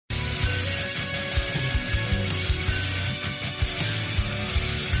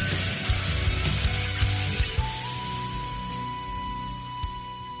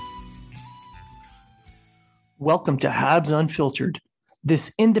Welcome to Habs Unfiltered.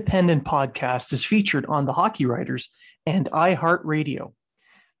 This independent podcast is featured on the Hockey Writers and iHeartRadio,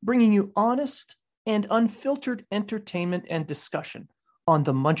 bringing you honest and unfiltered entertainment and discussion on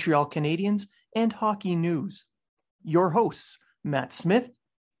the Montreal Canadiens and hockey news. Your hosts, Matt Smith,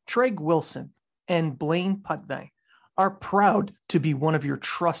 Treg Wilson, and Blaine Putvin, are proud to be one of your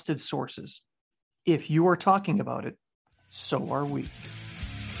trusted sources. If you are talking about it, so are we.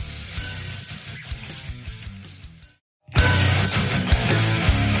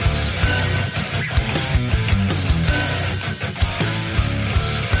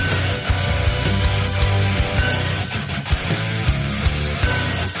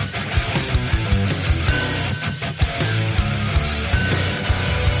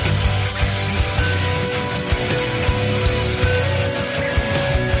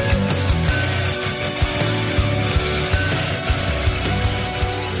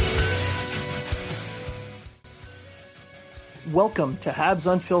 Welcome to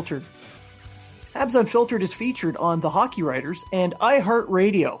Habs Unfiltered. Habs Unfiltered is featured on the Hockey Writers and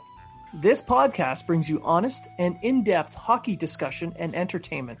iHeartRadio. This podcast brings you honest and in-depth hockey discussion and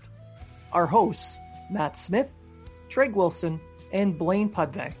entertainment. Our hosts, Matt Smith, Treg Wilson, and Blaine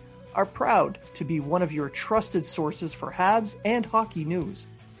Putvin, are proud to be one of your trusted sources for Habs and hockey news.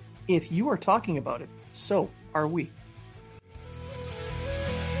 If you are talking about it, so are we.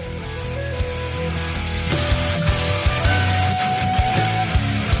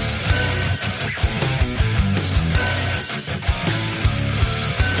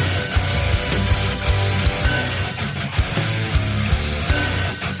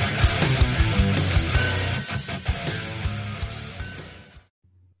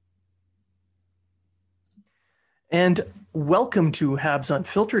 And welcome to Habs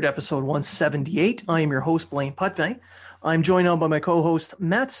Unfiltered, episode 178. I am your host, Blaine Putvin. I'm joined on by my co-host,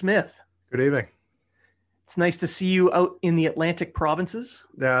 Matt Smith. Good evening. It's nice to see you out in the Atlantic provinces.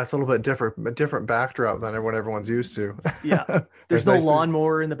 Yeah, it's a little bit a different backdrop than what everyone's used to. Yeah, there's no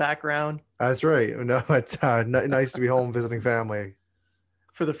lawnmower in the background. That's right. No, it's nice to be home visiting family.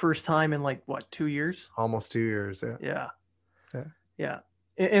 For the first time in 2 years? Almost 2 years, yeah. Yeah.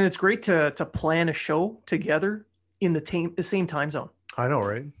 And it's great to plan a show together in the same time zone. I know,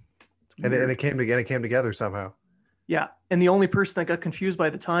 right? And it came together somehow. Yeah, and the only person that got confused by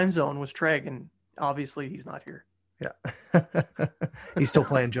the time zone was Treg, and obviously he's not here. Yeah, he's still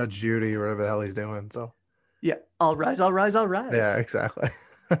playing Judge Judy or whatever the hell he's doing. So yeah, I'll rise. Yeah, exactly.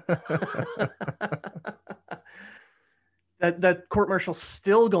 That court martial's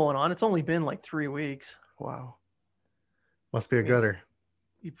still going on. It's only been 3 weeks. Wow, must be a gooder.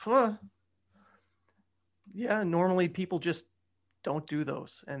 Yeah, normally people just don't do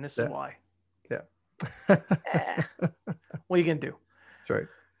those, and this is why. Yeah. What are you gonna do? That's right.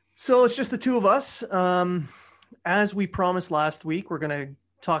 So it's just the two of us. As we promised last week, we're gonna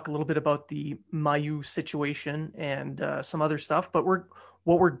talk a little bit about the Mailloux situation and some other stuff. But what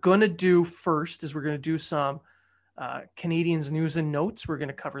we're gonna do first is we're gonna do some Canadiens news and notes. We're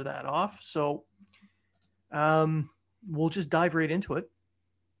gonna cover that off. So we'll just dive right into it.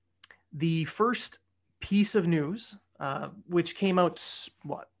 The first piece of news, which came out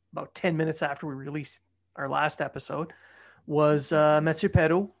about 10 minutes after we released our last episode, was Mathieu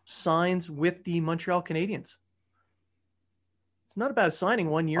Perreault signs with the Montreal Canadiens. It's not a bad signing.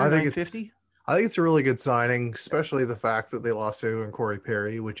 1 year, $950. I think it's a really good signing, especially the fact that they lost to Corey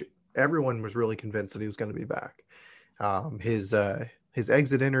Perry, which everyone was really convinced that he was going to be back. His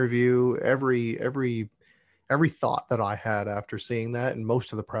exit interview, every thought that I had after seeing that, and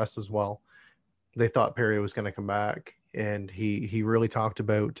most of the press as well, they thought Perry was going to come back, and he really talked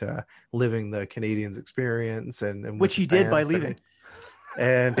about living the Canadiens experience, and which he did by leaving.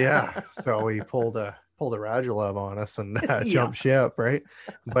 And yeah, so he pulled a Radulov on us and jumped ship, right?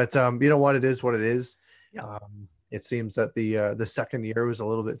 But you know what? It is what it is. Yeah. It seems that the second year was a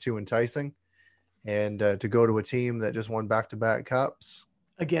little bit too enticing, and to go to a team that just won back-to-back cups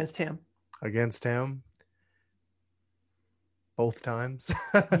against him. Both times.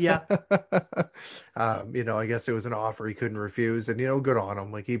 Yeah. I guess it was an offer he couldn't refuse, and good on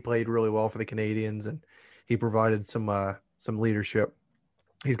him. He played really well for the Canadiens, and he provided some leadership.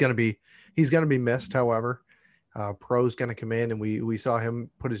 He's gonna be missed, however. Pro's gonna come in, and we saw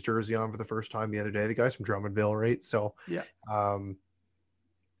him put his jersey on for the first time the other day. The guy's from Drummondville, right? So yeah.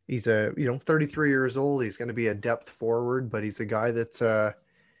 He's 33 years old. He's gonna be a depth forward, but he's a guy that's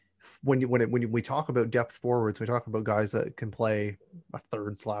when we talk about depth forwards, we talk about guys that can play a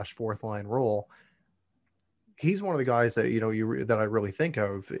third/fourth line role. He's one of the guys that that I really think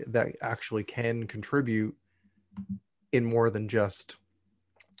of that actually can contribute in more than just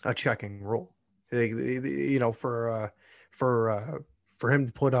a checking role. For him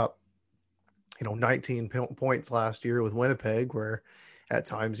to put up 19 points last year with Winnipeg, where at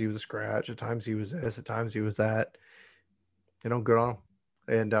times he was a scratch, at times he was this, at times he was that. Good on him.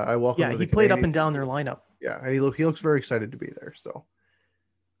 And I welcome Yeah, to he the played up and Canadians. down their lineup. Yeah, and he looks very excited to be there. So,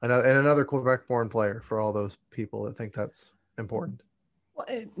 another Quebec-born player for all those people that think that's important. Well,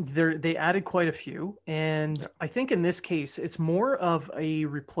 they added quite a few, and I think in this case, it's more of a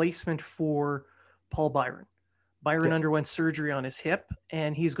replacement for Paul Byron. Byron underwent surgery on his hip,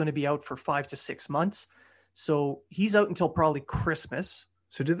 and he's going to be out for 5 to 6 months. So he's out until probably Christmas.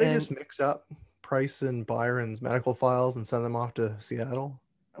 So did they just mix up Price and Byron's medical files and send them off to Seattle?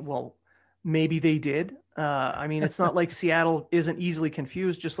 Well, maybe they did. I mean, it's not like Seattle isn't easily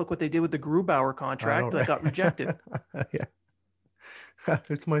confused. Just look what they did with the Grubauer contract that got rejected. Yeah.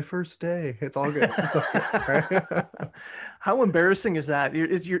 It's my first day. It's all good. It's okay. How embarrassing is that?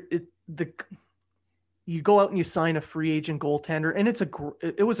 You go out and you sign a free agent goaltender, and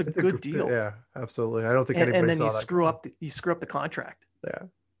it was a good deal. Yeah, absolutely. I don't think anybody and then saw you that. screw up the contract.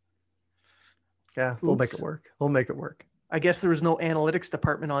 Yeah, they'll make it work. They'll make it work. I guess there was no analytics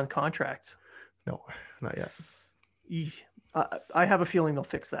department on contracts. No, not yet. I have a feeling they'll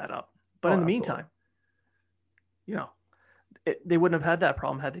fix that up. But in the meantime, they wouldn't have had that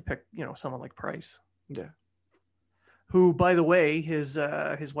problem had they picked, someone like Price. Yeah. Who, by the way, his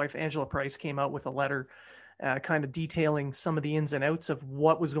wife, Angela Price, came out with a letter kind of detailing some of the ins and outs of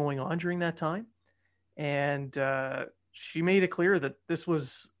what was going on during that time. And she made it clear that this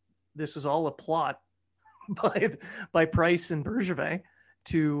was all a plot by Price and Bergevin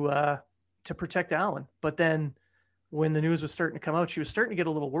to protect Allen. But then when the news was starting to come out, she was starting to get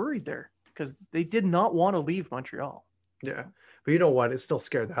a little worried there because they did not want to leave Montreal. Yeah. But you know what? It still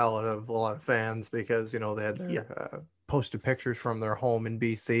scared the hell out of a lot of fans because, they had their posted pictures from their home in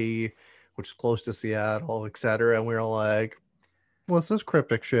BC, which is close to Seattle, etc. And we were like, what's this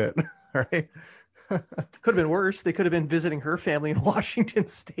cryptic shit? Right? Could have been worse. They could have been visiting her family in Washington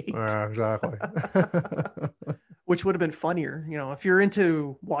State. Exactly. Which would have been funnier. If you're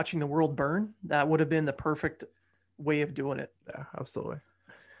into watching the world burn, that would have been the perfect way of doing it. Yeah, absolutely.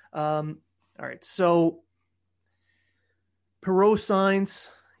 All right. So Perreault signs.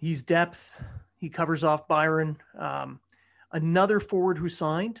 He's depth. He covers off Byron. Another forward who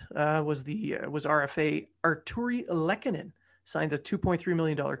signed was RFA Arturi Lehkonen. Signed a $2.3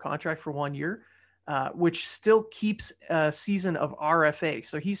 million contract for 1 year, which still keeps a season of RFA.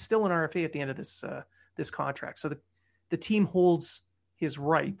 So he's still an RFA at the end of this contract. So the team holds his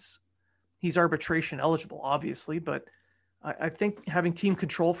rights. He's arbitration eligible, obviously, but I think having team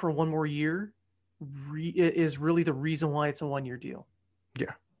control for one more year is really the reason why it's a 1 year deal.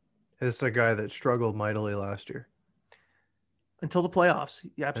 Yeah. It's a guy that struggled mightily last year. Until the playoffs.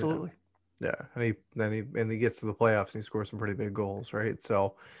 Yeah, absolutely. Yeah. And he gets to the playoffs and he scores some pretty big goals, right?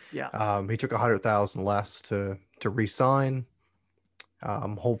 So yeah. He took $100,000 less to re-sign.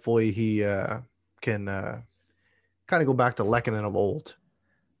 Hopefully he can kind of go back to Lehkonen of old.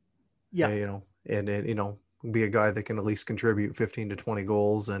 Yeah. And be a guy that can at least contribute 15 to 20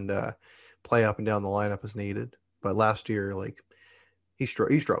 goals and play up and down the lineup as needed. But last year, he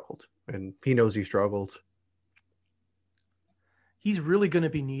struggled, and he knows he struggled. He's really going to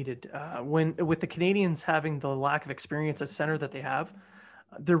be needed with the Canadians having the lack of experience at center that they have.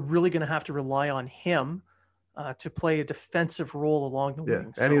 They're really going to have to rely on him to play a defensive role along the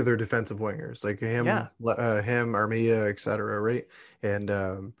wings. Any of their defensive wingers like him, Armia, etc. Right, and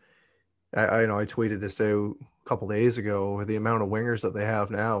I tweeted this out a couple days ago. The amount of wingers that they have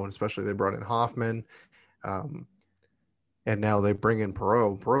now, and especially they brought in Hoffman. And now they bring in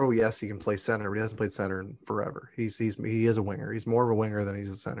Perreault. Perreault, yes, he can play center, but he hasn't played center in forever. He is a winger. He's more of a winger than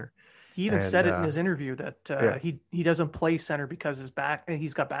he's a center. He even said it in his interview that he doesn't play center because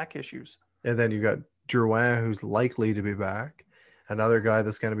he's got back issues. And then you got Drouin, who's likely to be back. Another guy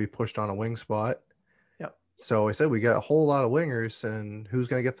that's going to be pushed on a wing spot. Yep. So I said we got a whole lot of wingers, and who's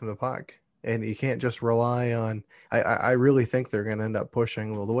going to get them the puck? And you can't just rely on. I really think they're going to end up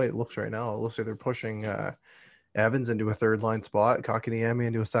pushing. Well, the way it looks right now, it looks like they're pushing Evans into a third line spot, Kotkaniemi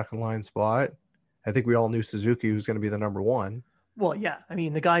into a second line spot. I think we all knew Suzuki was going to be the number one. Well, yeah. I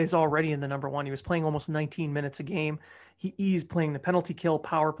mean, the guy is already in the number one. He was playing almost 19 minutes a game. He's playing the penalty kill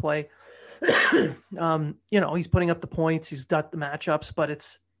power play. He's putting up the points. He's got the matchups, but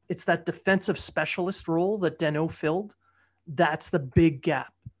it's that defensive specialist role that Danault filled. That's the big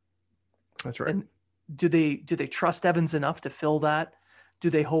gap. That's right. And do they trust Evans enough to fill that? Do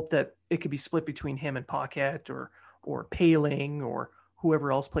they hope that it could be split between him and Paquette or Paling or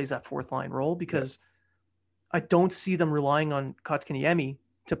whoever else plays that fourth line role? Because I don't see them relying on Kotkaniemi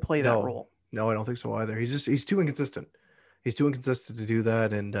to play that role. No, I don't think so either. He's too inconsistent. He's too inconsistent to do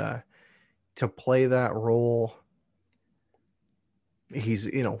that, and to play that role, he's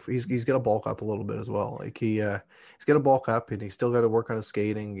got to bulk up a little bit as well. Like he's got to bulk up, and he's still got to work on his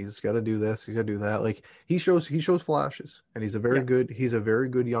skating. He's got to do this. He's got to do that. Like he shows flashes, and he's a very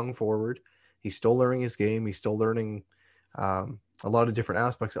good young forward. He's still learning his game. He's still learning a lot of different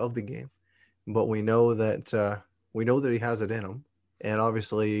aspects of the game. But we know that he has it in him, and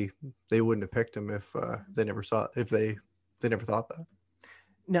obviously they wouldn't have picked him if they never thought that.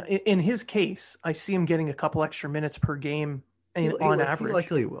 Now, in his case, I see him getting a couple extra minutes per game on average.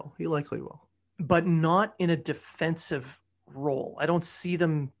 He likely will. But not in a defensive role. I don't see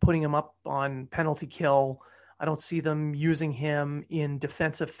them putting him up on penalty kill. I don't see them using him in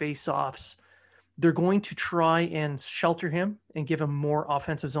defensive faceoffs. They're going to try and shelter him and give him more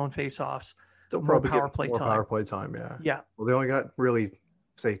offensive zone faceoffs. They'll probably get more power play time. Yeah. Yeah. Well, they only got really,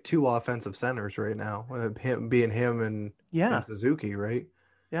 say, 2 offensive centers right now. Him and Suzuki, right?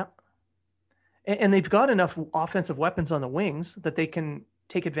 Yeah. And they've got enough offensive weapons on the wings that they can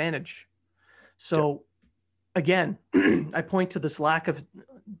take advantage. So, again, I point to this lack of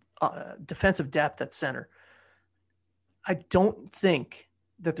defensive depth at center. I don't think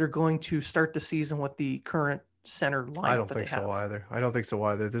that they're going to start the season with the current center lineup. I don't think so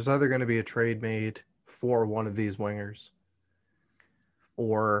either. There's either going to be a trade made for one of these wingers,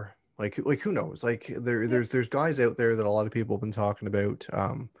 or like who knows? Like there's guys out there that a lot of people have been talking about.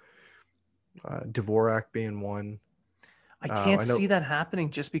 Dvorak being one. I can't see that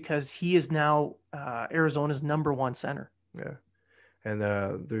happening just because he is now Arizona's number 1 center. Yeah, and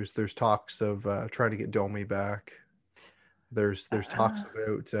there's talks of trying to get Domi back. There's talks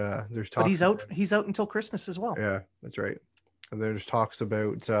about but he's out until Christmas as well. Yeah, that's right. And there's talks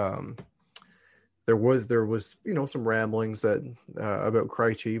about there was some ramblings that about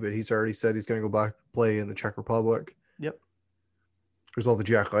Krejci, but he's already said he's going to go back to play in the Czech Republic. Yep. There's all the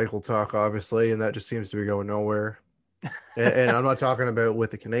Jack Eichel talk, obviously, and that just seems to be going nowhere. and I'm not talking about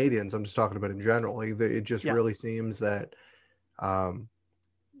with the Canadians. I'm just talking about in general. Like it just really seems that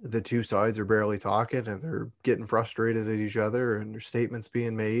the two sides are barely talking, and they're getting frustrated at each other, and there's statements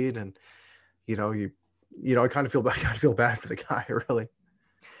being made, and I kind of feel bad. I feel bad for the guy, really.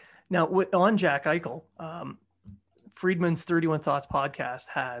 Now, on Jack Eichel, Friedman's 31 Thoughts podcast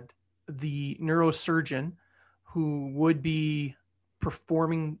had the neurosurgeon who would be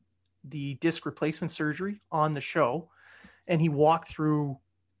performing the disc replacement surgery on the show, and he walked through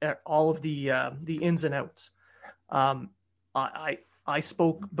all of the ins and outs. I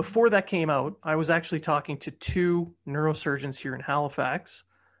spoke before that came out. I was actually talking to 2 neurosurgeons here in Halifax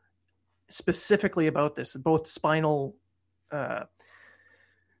specifically about this, both spinal.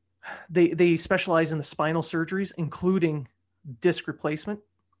 They specialize in the spinal surgeries, including disc replacement.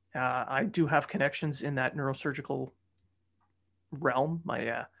 I do have connections in that neurosurgical realm.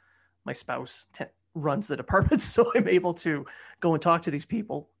 My spouse runs the department, so I'm able to go and talk to these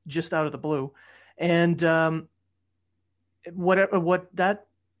people just out of the blue. And what that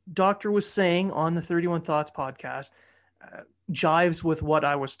doctor was saying on the 31 Thoughts podcast jives with what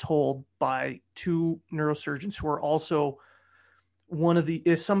I was told by 2 neurosurgeons who are also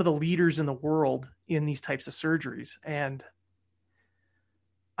some of the leaders in the world in these types of surgeries. And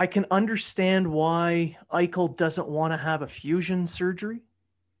I can understand why Eichel doesn't want to have a fusion surgery.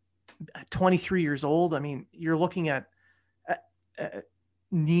 At 23 years old, I mean, you're looking at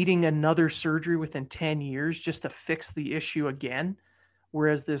needing another surgery within 10 years just to fix the issue again.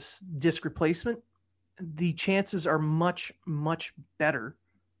 Whereas this disc replacement, the chances are much, much better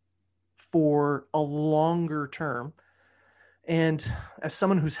for a longer term. And as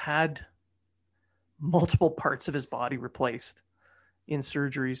someone who's had multiple parts of his body replaced in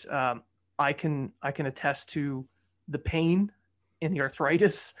surgeries, I can attest to the pain and the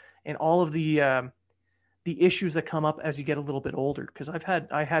arthritis and all of the issues that come up as you get a little bit older. Because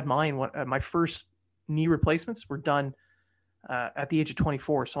I had mine. My first knee replacements were done at the age of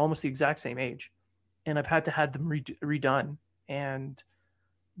 24, so almost the exact same age, and I've had them redone, and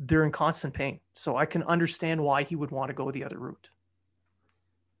they're in constant pain. So I can understand why he would want to go the other route.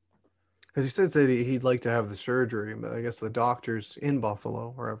 Because he says that he'd like to have the surgery, but I guess the doctors in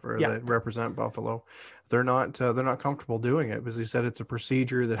Buffalo, wherever that represent Buffalo, they're not comfortable doing it because he said it's a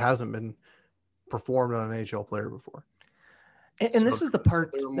procedure that hasn't been performed on an NHL player before. And this is the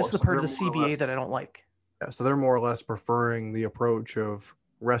part. This is the part of the CBA that I don't like. Yeah, so they're more or less preferring the approach of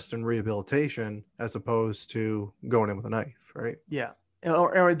rest and rehabilitation as opposed to going in with a knife, right? Yeah,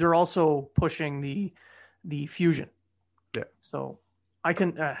 or they're also pushing the fusion. Yeah. So I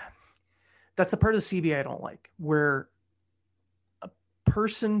can. That's the part of the CBA I don't like, where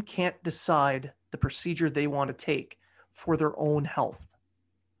person can't decide the procedure they want to take for their own health.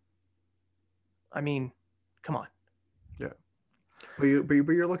 I mean, come on. Yeah. But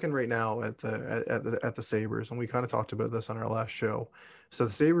you're looking right now at the Sabres, and we kind of talked about this on our last show. So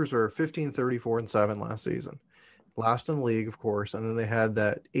the Sabres were 15-34-7 last season. Last in the league, of course, and then they had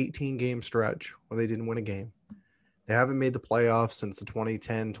that 18-game stretch where they didn't win a game. They haven't made the playoffs since the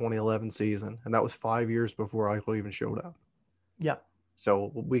 2010-2011 season, and that was 5 years before Eichel even showed up. Yeah.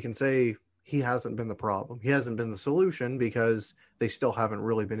 So we can say he hasn't been the problem. He hasn't been the solution because they still haven't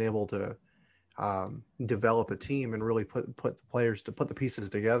really been able to develop a team and really put the pieces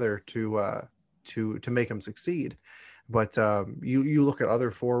together to make him succeed. But you look at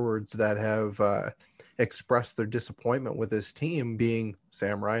other forwards that have expressed their disappointment with this team, being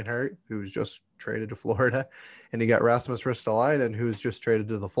Sam Reinhart, who's just traded to Florida, and you got Rasmus Ristolainen, who's just traded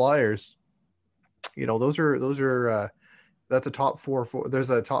to the Flyers. You know, those are that's a top four. There's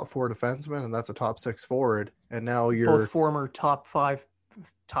a top four defenseman, and that's a top six forward. And now you're both former top 5,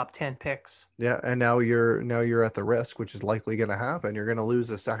 top 10 picks. Yeah, and now you're at the risk, which is likely going to happen. You're going to lose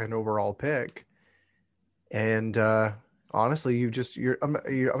a second overall pick, and honestly, I'm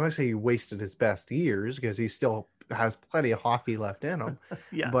going to say you wasted his best years because he still has plenty of hockey left in him.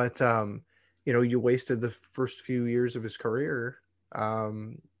 Yeah, but you wasted the first few years of his career.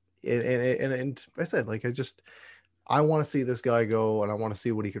 And I said, like, I want to see this guy go, and I want to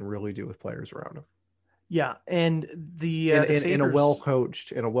see what he can really do with players around him. Yeah, and the Sabres, in a well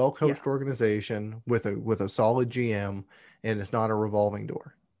coached organization with a solid GM, and it's not a revolving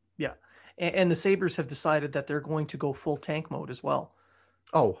door. Yeah, and the Sabres have decided that they're going to go full tank mode as well.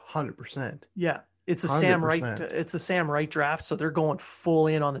 Oh, 100%. Yeah, it's a 100%. Sam Wright. It's a Sam Wright draft, so they're going full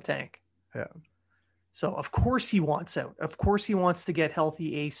in on the tank. Yeah. So of course he wants out. Of course he wants to get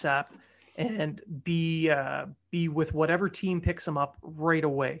healthy ASAP and be with whatever team picks him up right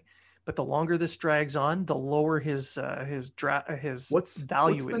away. But the longer this drags on, the lower his value is. What's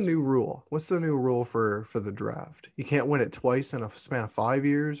the new rule? What's the new rule for the draft? You can't win it twice in a span of 5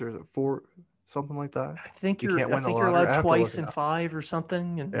 years, or is it 4, something like that? I think you're allowed twice in 5 or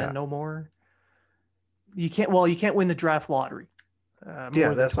something, and no more. You can't win the draft lottery.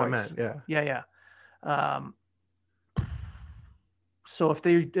 That's what I meant. Yeah. So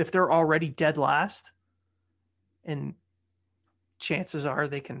if they're already dead last, and chances are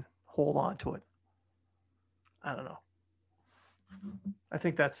they can hold on to it. I don't know. I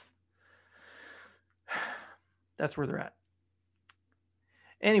think that's where they're at.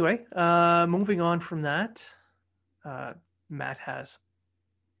 Anyway, moving on from that, Matt has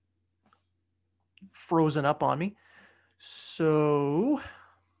frozen up on me. So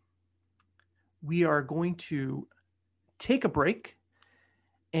we are going to take a break.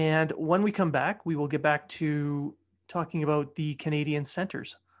 And when we come back, we will get back to talking about the Canadian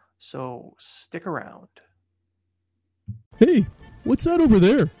centers. So stick around. Hey, what's that over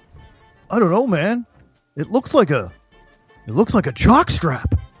there? I don't know, man. It looks like a jock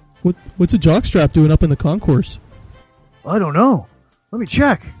strap. What's a jock strap doing up in the concourse? I don't know. Let me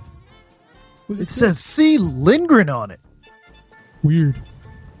check. It says C. Lindgren on it. Weird.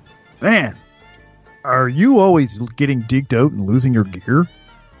 Man, are you always getting digged out and losing your gear?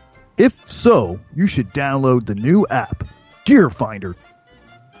 If so, you should download the new app,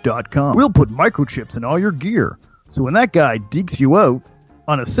 GearFinder.com. We'll put microchips in all your gear, so when that guy digs you out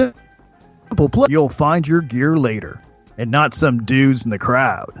on a simple play, you'll find your gear later, and not some dudes in the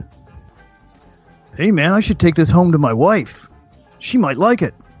crowd. Hey man, I should take this home to my wife. She might like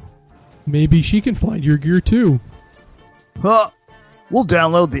it. Maybe she can find your gear too. We'll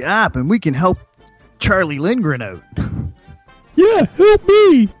download the app and we can help Charlie Lindgren out. Yeah, help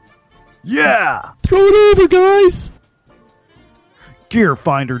me! Yeah! Throw it over, guys!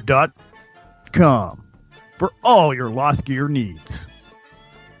 GearFinder.com for all your lost gear needs.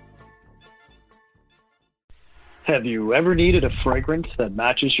 Have you ever needed a fragrance that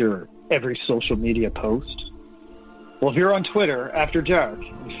matches your every social media post? Well, if you're on Twitter after dark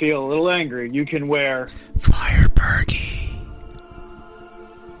and feel a little angry, you can wear Firebergy.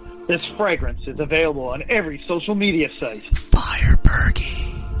 This fragrance is available on every social media site. Firebergy.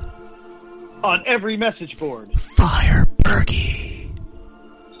 On every message board. Firebergy.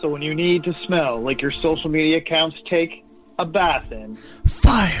 So when you need to smell like your social media accounts take a bath in,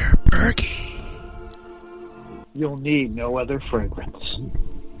 Firebergy. You'll need no other fragrance.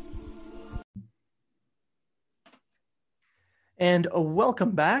 And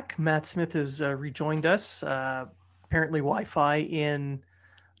welcome back. Matt Smith has rejoined us. Apparently Wi-Fi in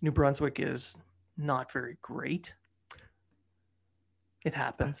New Brunswick is not very great. It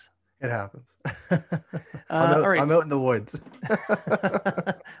happens. It happens. All right. I'm out in the woods.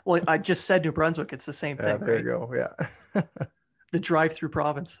 Well, I just said New Brunswick. It's the same Yeah, thing, there right? you go. Yeah. The drive-through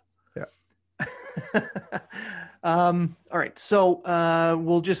province. Yeah. All right. So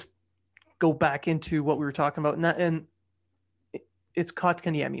we'll just go back into what we were talking about, and it's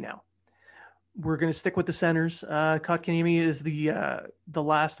Kotkaniemi now. We're going to stick with the centers. Kotkaniemi is the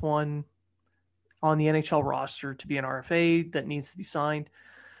last one on the NHL roster to be an RFA that needs to be signed.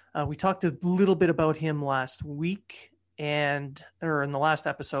 We talked a little bit about him last week or in the last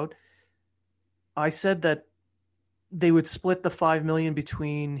episode. I said that they would split the $5 million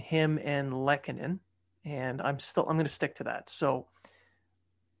between him and Lehkonen, and I'm going to stick to that. So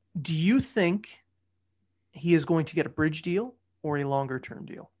do you think he is going to get a bridge deal or a longer term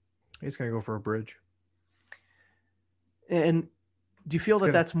deal? He's going to go for a bridge. And do you feel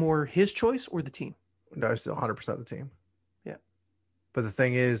that's more his choice or the team? No, it's still 100% the team. Yeah. But the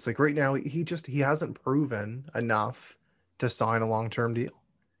thing is, like right now, he hasn't proven enough to sign a long-term deal.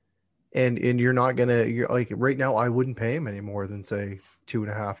 And you're not going to, you're like right now, I wouldn't pay him any more than say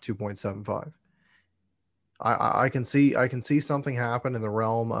 2.5, 2.75. I can see something happen in the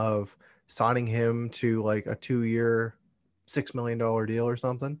realm of signing him to like a 2-year, $6 million deal or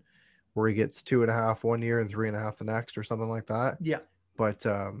something, where he gets 2.5 1 year and 3.5 the next, or something like that. Yeah. But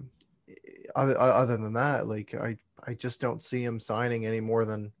other than that, like I just don't see him signing any more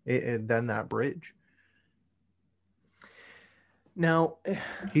than that bridge. Now,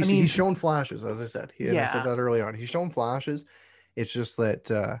 he's shown flashes, as I said. I said that early on. He's shown flashes. It's just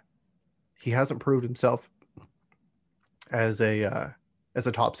that he hasn't proved himself as a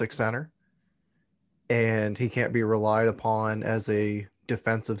top 6 center, and he can't be relied upon as a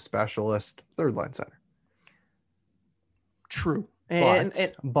defensive specialist third line center. True.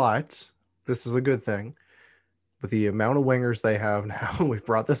 But this is a good thing. With the amount of wingers they have now, we've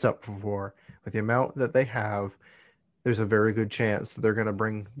brought this up before, with the amount that they have, there's a very good chance that they're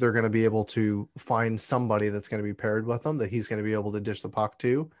going to be able to find somebody that's going to be paired with them, that he's going to be able to dish the puck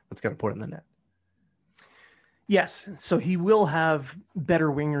to, that's going to put it in the net. Yes. So he will have better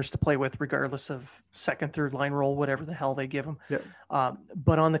wingers to play with, regardless of second, third line role, whatever the hell they give him. Yeah.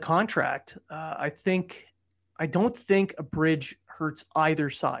 But on the contract, I don't think a bridge hurts either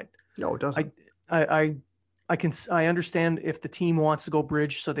side. No, it doesn't. I understand if the team wants to go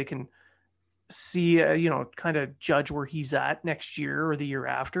bridge so they can see, kind of judge where he's at next year or the year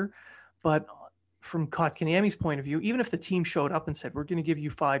after. But from Kotkaniemi's point of view, even if the team showed up and said, we're going to give you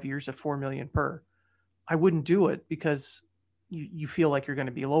 5 years at $4 million per, I wouldn't do it, because you feel like you're going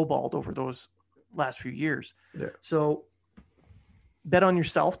to be lowballed over those last few years. Yeah. So bet on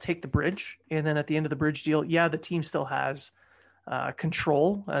yourself, take the bridge. And then at the end of the bridge deal, the team still has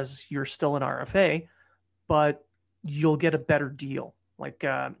control, as you're still an RFA, but you'll get a better deal. Like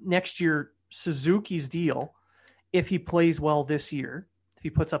next year, Suzuki's deal, if he plays well this year, if he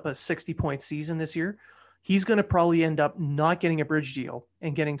puts up a 60-point season this year, he's going to probably end up not getting a bridge deal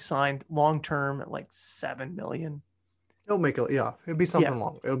and getting signed long-term at like $7 million. It'll make it. Yeah. It'll be something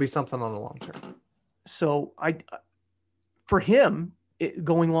long. It'll be something on the long term. So for him,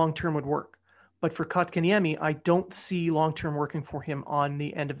 going long-term would work, but for Kotkaniemi, I don't see long-term working for him on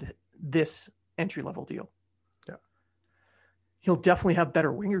the end of this entry-level deal. He'll definitely have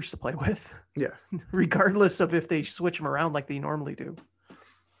better wingers to play with. Yeah. Regardless of if they switch him around like they normally do.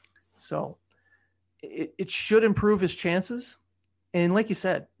 So it should improve his chances. And like you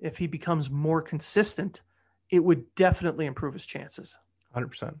said, if he becomes more consistent, it would definitely improve his chances.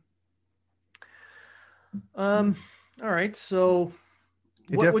 100%. All right. So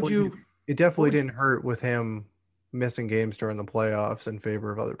it definitely didn't hurt with him missing games during the playoffs in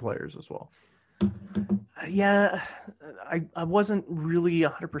favor of other players as well. Yeah, I wasn't really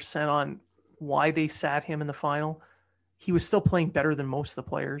 100% on why they sat him in the final. He was still playing better than most of the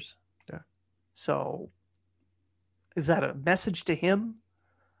players. Yeah. So is that a message to him,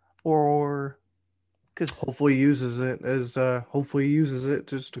 or because hopefully he uses it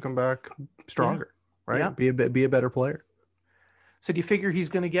just to come back stronger, right? Yeah. Be a better player. So do you figure he's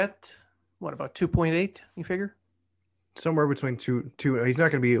going to get what, about 2.8? You figure somewhere between two. He's not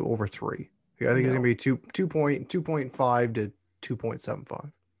going to be over 3. I think he's going to be 2.5 to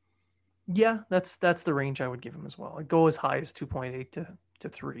 2.75. Yeah, that's the range I would give him as well. I'd go as high as 2.8 to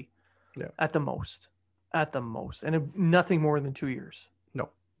 3. Yeah. At the most. And nothing more than 2 years. No.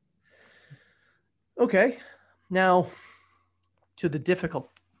 Okay. Now to the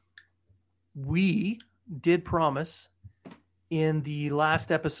difficult. We did promise in the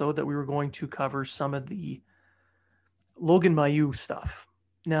last episode that we were going to cover some of the Logan Mailloux stuff.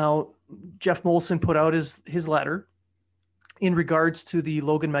 Now, Jeff Molson put out his letter, in regards to the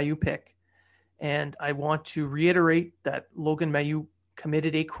Logan Mailloux pick. And I want to reiterate that Logan Mailloux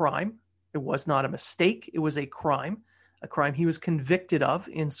committed a crime. It was not a mistake. It was a crime he was convicted of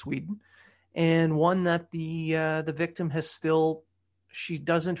in Sweden, and one that the victim has still, she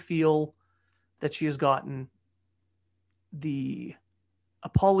doesn't feel that she has gotten the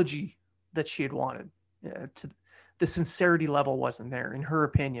apology that she had wanted. To the sincerity level wasn't there, in her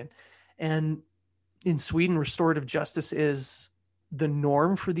opinion. And in Sweden, restorative justice is the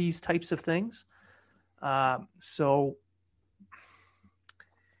norm for these types of things. So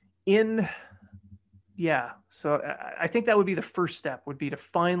I think that would be the first step, would be to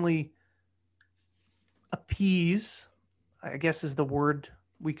finally appease, I guess is the word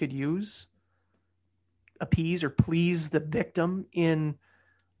we could use, appease or please the victim in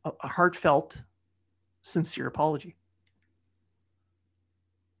a heartfelt, sincere apology.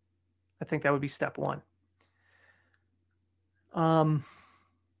 I think that would be step one.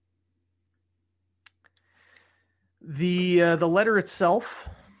 The letter itself,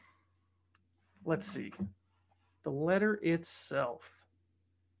 let's see. The letter itself.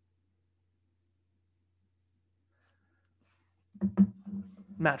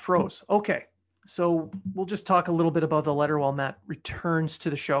 Matt froze. Okay. So we'll just talk a little bit about the letter while Matt returns to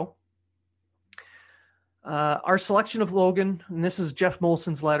the show. Our selection of Logan, and this is Jeff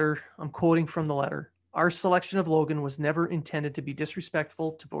Molson's letter. I'm quoting from the letter. Our selection of Logan was never intended to be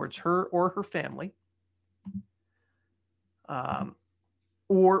disrespectful towards her or her family,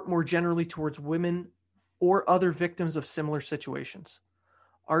 or more generally towards women or other victims of similar situations.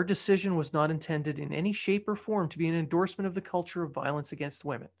 Our decision was not intended in any shape or form to be an endorsement of the culture of violence against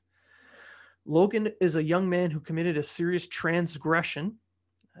women. Logan is a young man who committed a serious transgression.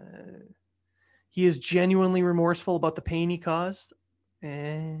 He is genuinely remorseful about the pain he caused.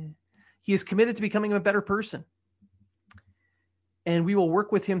 He is committed to becoming a better person. And we will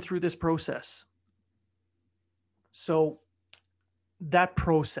work with him through this process. So that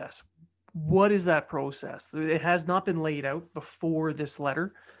process, what is that process? It has not been laid out before this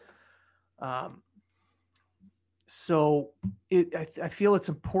letter. So I feel it's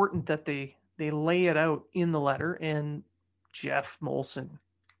important that they lay it out in the letter. And Jeff Molson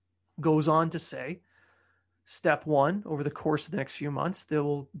goes on to say, step one, over the course of the next few months, they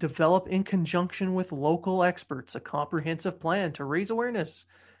will develop in conjunction with local experts a comprehensive plan to raise awareness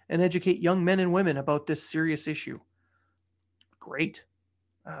and educate young men and women about this serious issue. Great.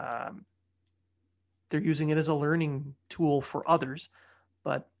 They're using it as a learning tool for others,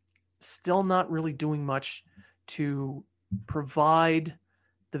 but still not really doing much to provide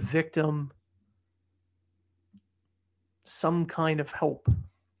the victim some kind of hope.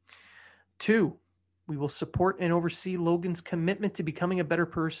 2, we will support and oversee Logan's commitment to becoming a better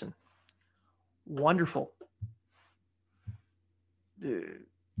person. Wonderful.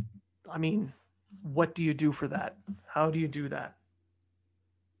 I mean, what do you do for that? How do you do that?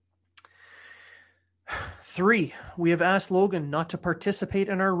 3, we have asked Logan not to participate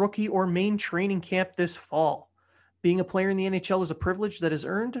in our rookie or main training camp this fall. Being a player in the NHL is a privilege that is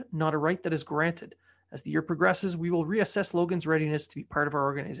earned, not a right that is granted. As the year progresses, we will reassess Logan's readiness to be part of our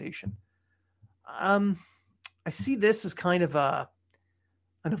organization. I see this as kind of an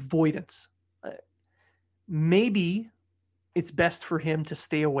avoidance. Maybe it's best for him to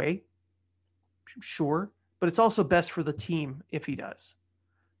stay away, sure, but it's also best for the team if he does.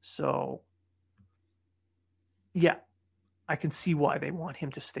 So, yeah, I can see why they want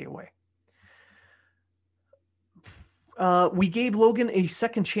him to stay away. We gave Logan a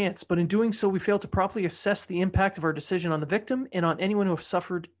second chance, but in doing so, we failed to properly assess the impact of our decision on the victim and on anyone who have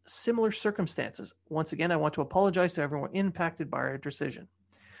suffered similar circumstances. Once again, I want to apologize to everyone impacted by our decision.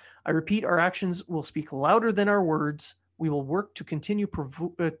 I repeat, our actions will speak louder than our words. We will work to continue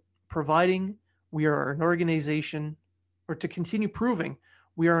providing we are an organization, or to continue proving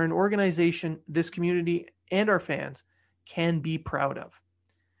we are an organization this community and our fans can be proud of.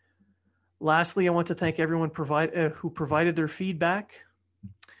 Lastly, I want to thank everyone who provided their feedback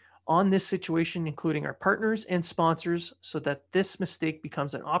on this situation, including our partners and sponsors, so that this mistake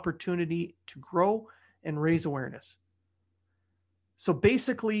becomes an opportunity to grow and raise awareness. So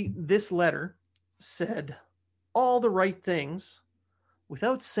basically, this letter said all the right things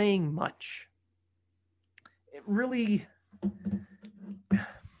without saying much.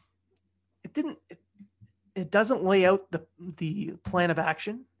 It doesn't lay out the plan of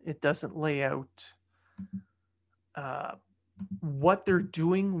action. It doesn't lay out what they're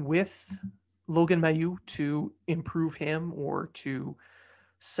doing with Logan Mailloux to improve him or to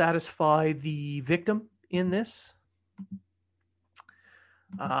satisfy the victim in this.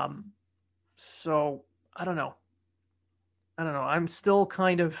 So I don't know. I don't know. I'm still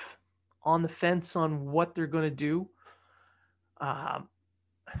kind of on the fence on what they're going to do. I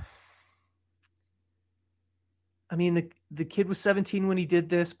mean, the kid was 17 when he did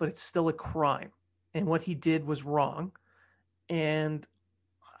this, but it's still a crime. And what he did was wrong. And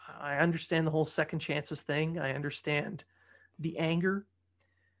I understand the whole second chances thing. I understand the anger.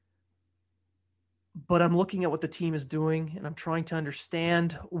 But I'm looking at what the team is doing, and I'm trying to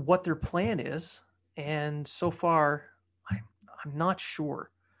understand what their plan is. And so far, I'm not sure.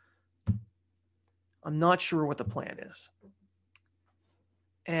 I'm not sure what the plan is.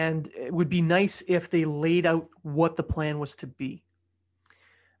 And it would be nice if they laid out what the plan was to be.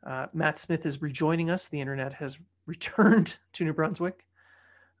 Matt Smith is rejoining us. The internet has returned to New Brunswick.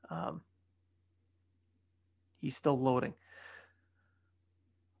 He's still loading.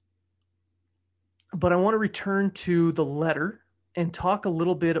 But I want to return to the letter and talk a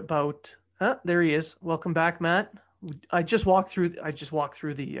little bit about. There he is. Welcome back, Matt. I just walked through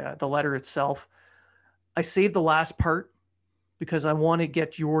the letter itself. I saved the last part because I want to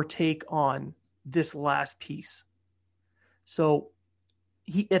get your take on this last piece. So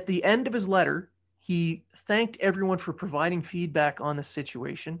he, at the end of his letter, he thanked everyone for providing feedback on the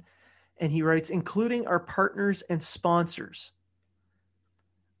situation. And he writes, including our partners and sponsors.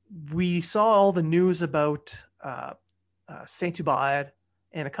 We saw all the news about Saint-Hubert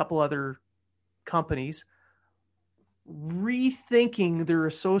and a couple other companies rethinking their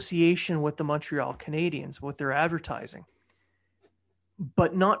association with the Montreal Canadiens, with their advertising,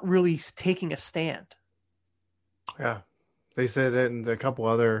 but not really taking a stand. Yeah, they said it, and a couple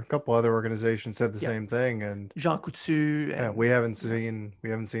other organizations said the same thing. And Jean Coutu. Yeah, we haven't seen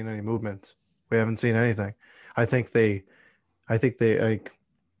any movement. We haven't seen anything. I think they like.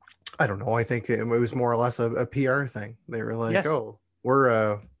 I don't know. I think it was more or less a PR thing. They were like, yes. "Oh,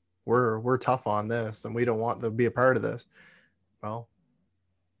 we're tough on this, and we don't want to be a part of this." Well,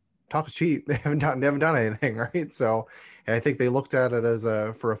 talk is cheap. They haven't done anything, right? So, I think they looked at it as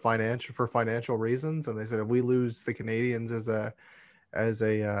for financial reasons, and they said if we lose the Canadiens as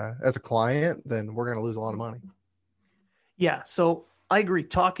a client, then we're going to lose a lot of money. Yeah. So I agree.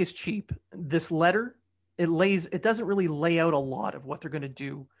 Talk is cheap. This letter, it doesn't really lay out a lot of what they're going to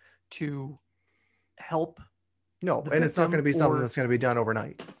do to help. No, and it's not going to be something that's going to be done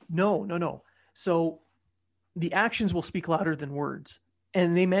overnight. No. So the actions will speak louder than words.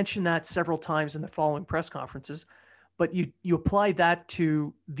 And they mentioned that several times in the following press conferences. But you apply that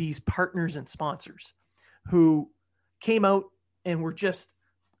to these partners and sponsors who came out and were just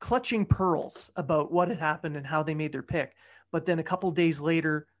clutching pearls about what had happened and how they made their pick. But then a couple of days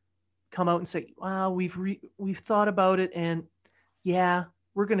later, come out and say, "Wow, we've thought about it, and yeah,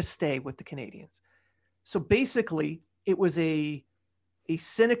 we're going to stay with the Canadiens." So basically, it was a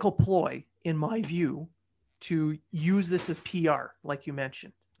cynical ploy, in my view, to use this as PR, like you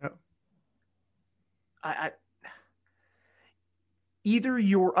mentioned. Yep. I either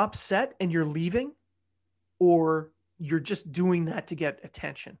you're upset and you're leaving, or you're just doing that to get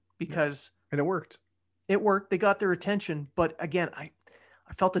attention, because and it worked. It worked. They got their attention, but again, I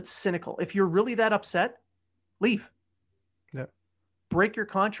felt it's cynical. If you're really that upset, leave. Yeah. Break your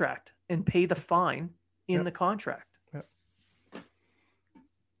contract and pay the fine in the contract. Yep.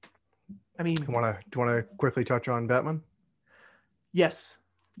 I mean, do you want to quickly touch on Bettman? Yes,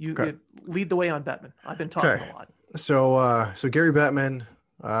 you lead the way on Bettman. I've been talking a lot. So Gary Bettman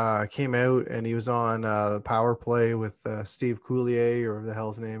came out and he was on the Power Play with Steve Coulier, or whatever the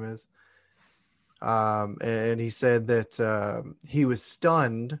hell his name is. And he said that he was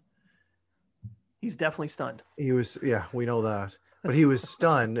stunned. He's definitely stunned. He was, yeah, we know that. But he was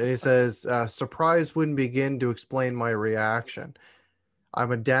stunned. And he says, surprise wouldn't begin to explain my reaction.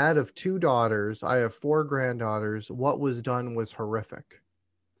 I'm a dad of 2 daughters. I have 4 granddaughters. What was done was horrific.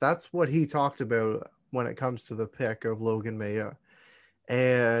 That's what he talked about when it comes to the pick of Logan Mailloux.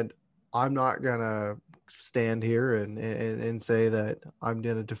 And I'm not going to stand here and say that I'm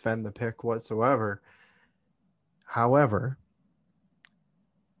going to defend the pick whatsoever. However,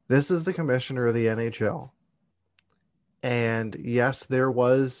 this is the commissioner of the NHL. And yes, there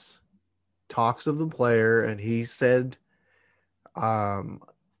was talks of the player, and he said, I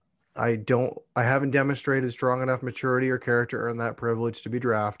haven't demonstrated strong enough maturity or character to earn that privilege to be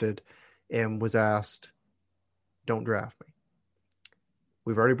drafted, and was asked, don't draft me.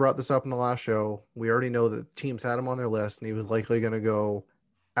 We've already brought this up in the last show. We already know that teams had him on their list, and he was likely going to go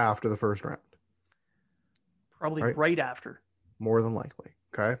after the first round. Probably right after. More than likely.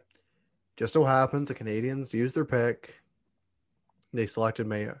 Okay. Just so happens the Canadiens used their pick. They selected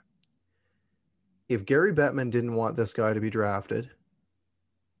Mailloux. If Gary Bettman didn't want this guy to be drafted,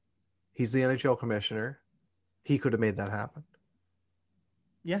 he's the NHL commissioner. he could have made that happen.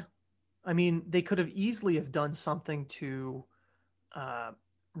 Yeah. I mean, they could have easily have done something to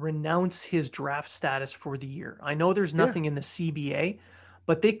renounce his draft status for the year. I know there's nothing in the CBA,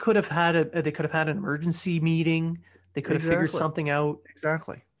 but they could have had an emergency meeting. They could have figured something out.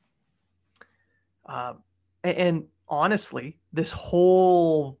 Exactly. And honestly, this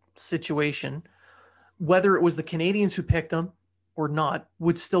whole situation, whether it was the Canadians who picked him or not,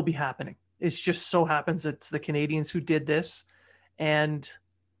 would still be happening. It just so happens it's the Canadians who did this. And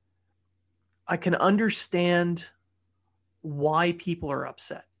I can understand why people are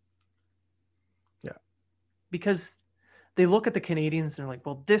upset. Yeah. Because they look at the Canadians and they're like,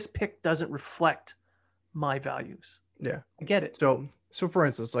 well, this pick doesn't reflect my values. Yeah. I get it. So for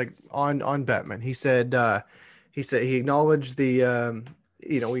instance, like on Bettman, he said he acknowledged the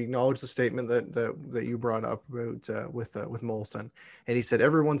he acknowledged the statement that you brought up about with Molson, and he said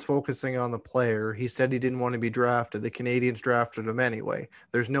everyone's focusing on the player. He said he didn't want to be drafted. The Canadians drafted him anyway.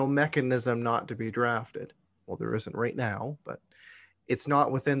 There's no mechanism not to be drafted. Well, there isn't right now, but it's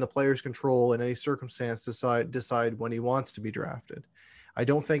not within the player's control in any circumstance to decide when he wants to be drafted. I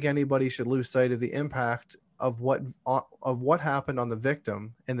don't think anybody should lose sight of the impact of what happened on the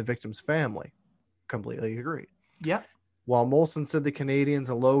victim and the victim's family. Completely agree. Yeah. While Molson said the Canadians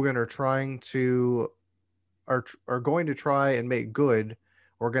and Logan are going to try and make good,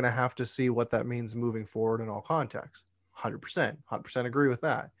 we're going to have to see what that means moving forward in all contexts. 100% agree with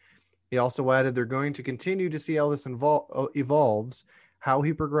that. He also added they're going to continue to see how this evolves, how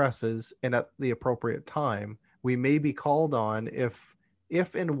he progresses, and at the appropriate time, we may be called on if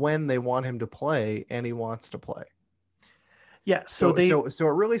and when they want him to play and he wants to play. Yeah. So it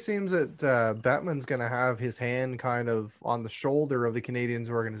really seems that Bettman's going to have his hand kind of on the shoulder of the Canadians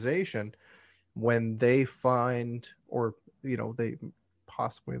organization when they find, or, they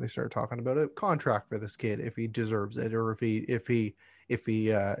start talking about a contract for this kid, if he deserves it, or if he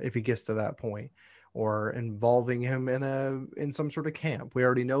gets to that point, or involving him in some sort of camp. We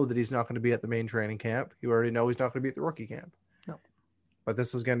already know that he's not going to be at the main training camp. You already know he's not going to be at the rookie camp. No. But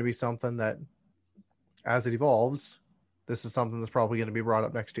this is going to be something that, as it evolves, this is something that's probably going to be brought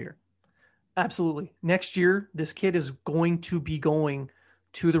up next year. Absolutely. Next year, this kid is going to be going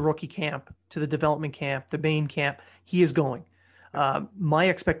to the rookie camp, to the development camp, the main camp. He is going. My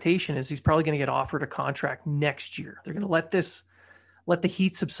expectation is he's probably going to get offered a contract next year. They're going to let the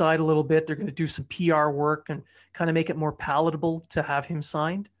heat subside a little bit. They're going to do some PR work and kind of make it more palatable to have him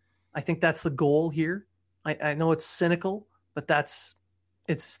signed. I think that's the goal here. I know it's cynical, but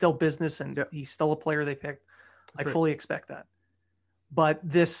it's still business, and he's still a player they picked. I fully expect that. But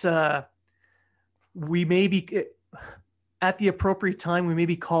this, we may be at the appropriate time, we may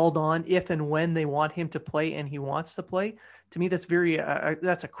be called on if and when they want him to play and he wants to play. To me, that's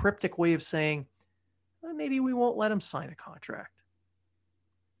that's a cryptic way of saying, well, maybe we won't let him sign a contract.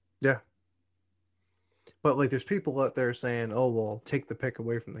 Yeah. But there's people out there saying, oh, well, take the pick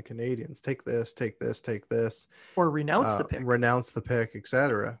away from the Canadians. Take this. Or renounce the pick,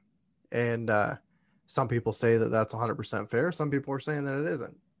 etc. And some people say that that's 100% fair. Some people are saying that it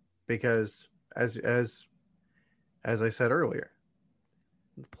isn't, because as I said earlier,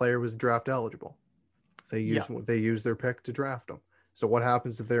 the player was draft eligible. They used their pick to draft them. So what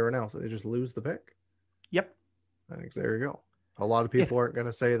happens if they're announced? They just lose the pick? Yep. I think there you go. A lot of people aren't going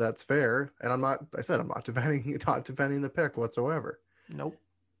to say that's fair, and I'm not defending the pick whatsoever. Nope.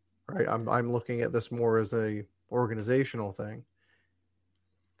 Right. I'm looking at this more as a organizational thing.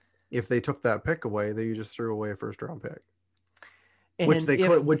 If they took that pick away, you just threw away a first round pick, which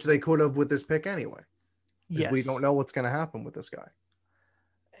they could have with this pick anyway. Yes. We don't know what's going to happen with this guy.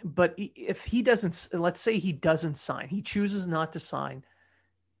 But if he doesn't, let's say he doesn't sign, he chooses not to sign,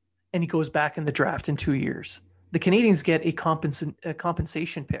 and he goes back in the draft in 2 years. The Canadians get a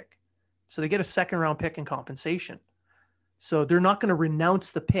compensation pick. So they get a second round pick in compensation. So they're not going to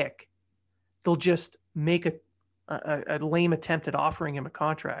renounce the pick. They'll just make a lame attempt at offering him a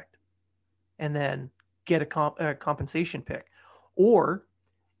contract and then get a compensation pick. Or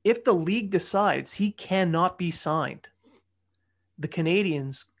if the league decides he cannot be signed, the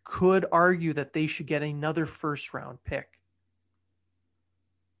Canadians could argue that they should get another first round pick.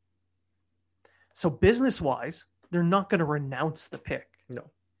 So business-wise, they're not going to renounce the pick. No.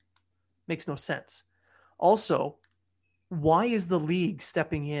 Makes no sense. Also, why is the league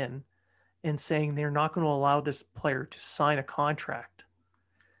stepping in and saying they're not going to allow this player to sign a contract?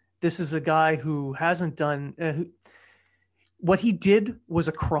 This is a guy who hasn't done... what he did was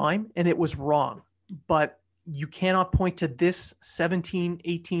a crime, and it was wrong. But you cannot point to this 17,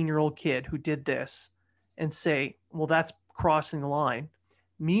 18-year-old kid who did this and say, well, that's crossing the line.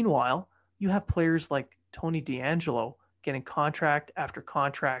 Meanwhile, you have players like Tony D'Angelo getting contract after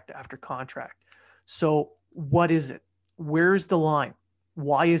contract after contract. So what is it? Where's the line?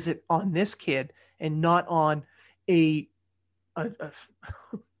 Why is it on this kid and not on a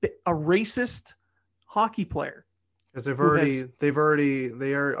racist hockey player? Because I'm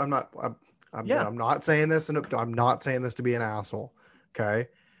not saying this, and I'm not saying this to be an asshole, okay?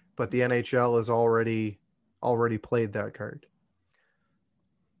 But the NHL has already played that card.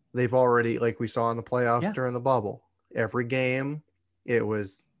 They've already, like we saw in the playoffs during the bubble, every game it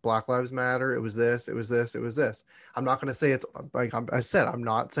was Black Lives Matter, it was this, it was this, it was this. I'm not going to say it's like I said, I'm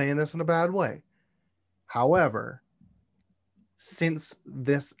not saying this in a bad way. However, since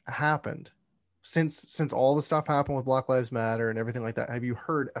this happened, since all the stuff happened with Black Lives Matter and everything like that, have you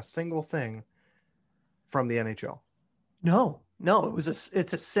heard a single thing from the NHL? No, it's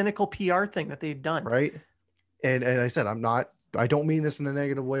a cynical PR thing that they've done. Right. And I said, I don't mean this in a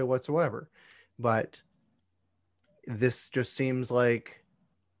negative way whatsoever, but this just seems like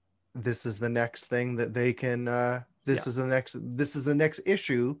this is the next thing that they can, this is the next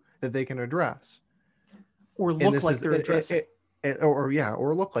issue that they can address. Or look like they're addressing.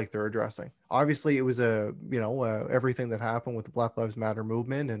 Or look like they're addressing. Obviously it was everything that happened with the Black Lives Matter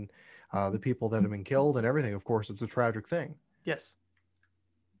movement and the people that have been killed and everything. Of course, it's a tragic thing. Yes.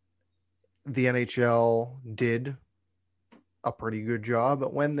 The NHL did a pretty good job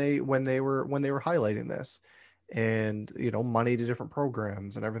when they were highlighting this, and money to different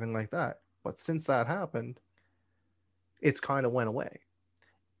programs and everything like that. But since that happened, it's kind of went away.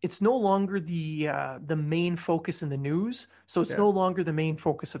 It's no longer the main focus in the news, so it's no longer the main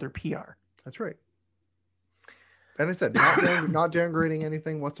focus of their PR. That's right. And I said, not downgrading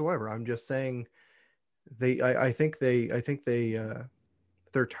anything whatsoever. I'm just saying I think they're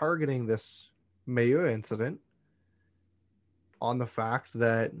targeting this Mayo incident on the fact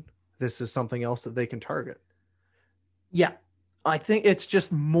that this is something else that they can target. Yeah. I think it's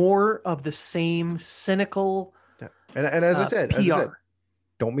just more of the same cynical and as I said, PR.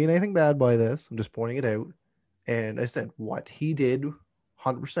 Don't mean anything bad by this. I'm just pointing it out. And I said what he did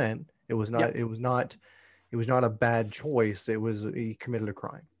 100%. It was not a bad choice. He committed a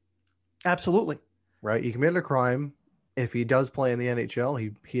crime. Absolutely. Right? He committed a crime. If he does play in the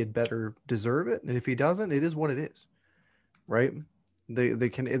NHL, he had better deserve it. And if he doesn't, it is what it is. Right?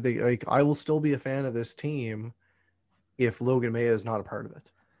 I will still be a fan of this team if Logan Mayo is not a part of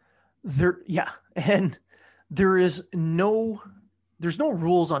it. And there's no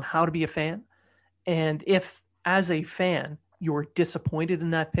rules on how to be a fan. And if as a fan you're disappointed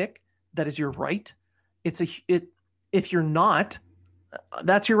in that pick, that is your right. If you're not,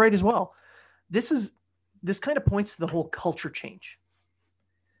 that's your right as well. This kind of points to the whole culture change.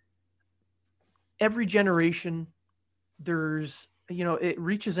 Every generation, it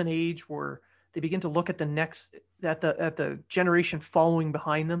reaches an age where they begin to look at the generation following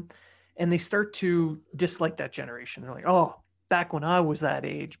behind them, and they start to dislike that generation. They're like, oh, back when I was that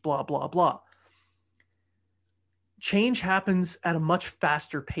age, blah, blah, blah. Change happens at a much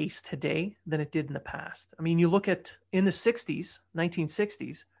faster pace today than it did in the past. I mean, you look at in the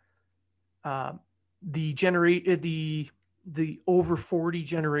 1960s, the over 40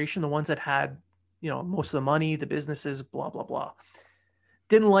 generation, the ones that had, most of the money, the businesses, blah, blah, blah,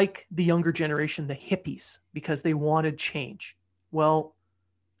 didn't like the younger generation, the hippies, because they wanted change. Well,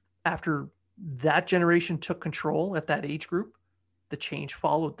 after that generation took control at that age group, the change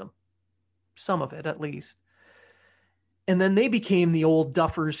followed them. Some of it, at least. And then they became the old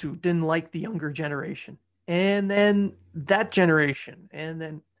duffers who didn't like the younger generation. And then that generation. And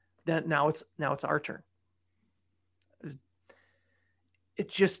then now it's our turn.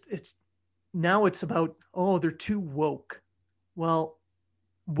 Now it's about, oh, they're too woke. Well,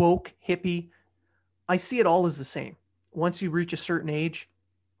 woke, hippie, I see it all as the same. Once you reach a certain age,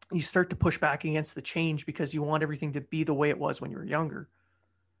 you start to push back against the change because you want everything to be the way it was when you were younger,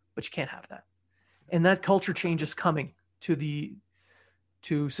 but you can't have that. And that culture change is coming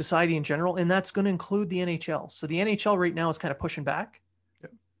to society in general, and that's going to include the NHL. So the NHL right now is kind of pushing back,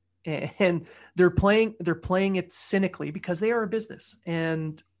 and they're playing it cynically because they are a business,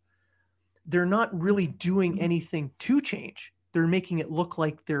 and they're not really doing anything to change. They're making it look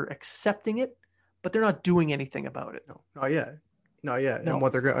like they're accepting it, but they're not doing anything about it. No, not yet. No.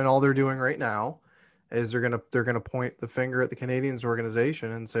 And all they're doing right now is they're gonna point the finger at the Canadiens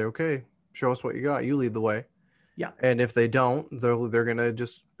organization and say, okay, show us what you got. You lead the way. Yeah. And if they don't, they're gonna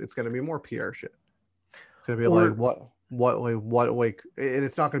it's gonna be more PR shit. It's gonna be like what like, and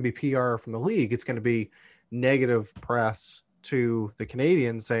it's not gonna be PR from the league. It's gonna be negative press to the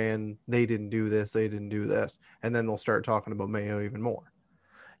Canadiens saying they didn't do this, and then they'll start talking about Mayo even more.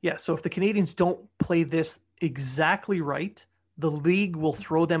 Yeah. So if the Canadians don't play this exactly right, the league will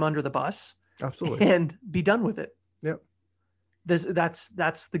throw them under the bus Absolutely. and be done with it. Yep. That's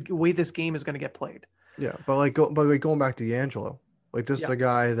the way this game is going to get played. Yeah, but going back to D'Angelo, like this is a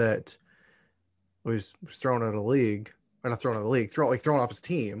guy that was thrown out of the league, or not thrown out of the league, thrown off his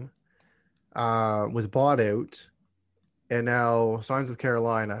team, was bought out, and now signs with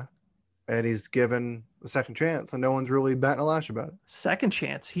Carolina, and he's given a second chance, and no one's really batting a lash about it. Second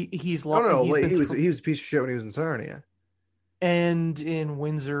chance. He's No. He was a piece of shit when he was in Sarnia, and in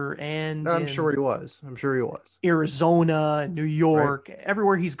Windsor, and I'm sure he was. Arizona, New York,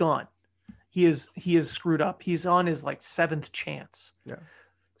 everywhere he's gone. He is screwed up. He's on his like 7th chance. Yeah.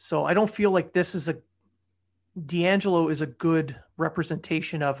 So I don't feel like D'Angelo is a good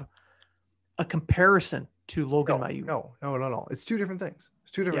representation of a comparison to Logan Mailloux. No. It's two different things.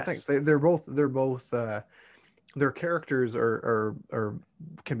 It's two different things. They're both their characters are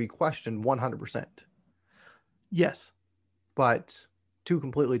can be questioned 100%. Yes. But two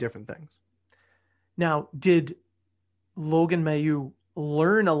completely different things. Now, did Logan Mailloux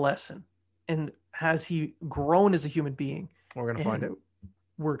learn a lesson? And has he grown as a human being? We're going to find out.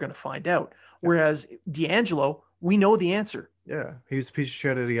 We're going to find out. Yeah. Whereas D'Angelo, we know the answer. Yeah. He was a piece of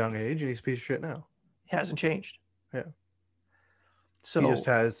shit at a young age, and he's a piece of shit now. He hasn't changed. Yeah. So he just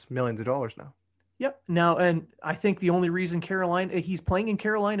has millions of dollars now. Yep. Now, and I think the only reason he's playing in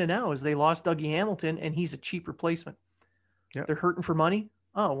Carolina now is they lost Dougie Hamilton, and he's a cheap replacement. Yeah. They're hurting for money.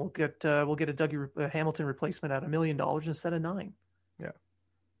 Oh, we'll get a Dougie Hamilton replacement at $1 million instead of $9 million. Yeah.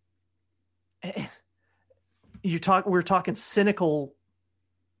 We're talking cynical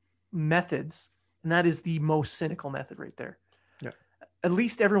methods, and that is the most cynical method right there. Yeah. At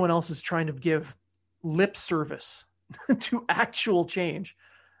least everyone else is trying to give lip service to actual change,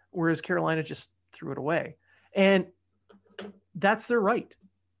 whereas Carolina just threw it away. And that's their right.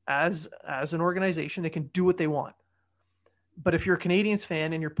 As an organization, they can do what they want. But if you're a Canadiens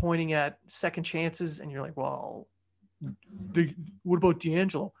fan and you're pointing at second chances and you're like, well, what about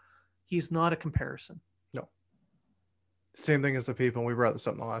D'Angelo? He's not a comparison. No. Same thing as the people, we brought this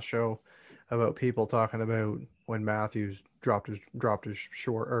up in the last show about people talking about when Matthews dropped his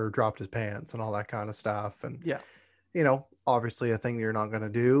pants and all that kind of stuff. And, obviously a thing you're not going to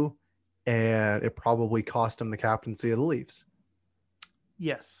do. And it probably cost him the captaincy of the Leafs.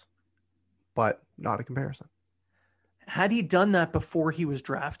 Yes. But not a comparison. Had he done that before he was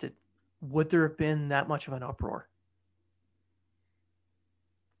drafted, would there have been that much of an uproar?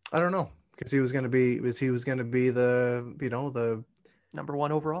 I don't know, because he was going to be the number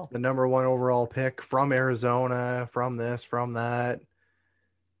one overall pick from Arizona, from this, from that.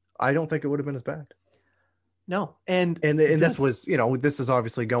 I don't think it would have been as bad. No. And this was, this is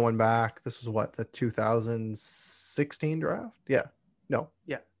obviously going back. This was what, the 2016 draft? Yeah. No.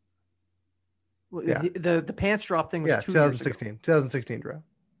 Yeah. Yeah. The pants drop thing was 2016 draft.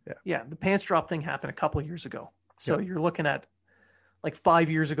 Yeah. Yeah. The pants drop thing happened a couple of years ago. So you're looking at like 5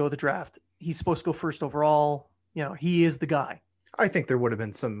 years ago, the draft. He's supposed to go first overall. He is the guy. I think there would have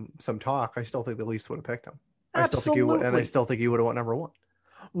been some talk. I still think the Leafs would have picked him. Absolutely. I still think he would have went number one.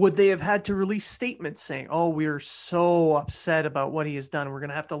 Would they have had to release statements saying, "Oh, we're so upset about what he has done. We're going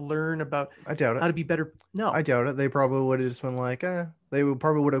to have to learn about how to be better"? No, I doubt it. They probably would have just been like,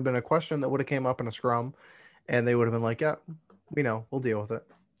 probably would have been a question that would have came up in a scrum, and they would have been like, "Yeah, we know. We'll deal with it."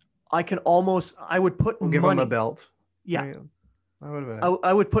 I would put give him a belt. Yeah.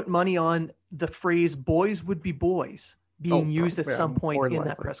 I would put money on the phrase "boys would be boys" being used at some point in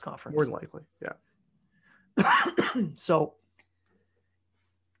that press conference. More than likely, yeah. So,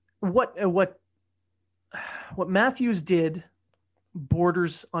 what Matthews did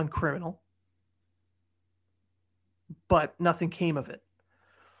borders on criminal, but nothing came of it.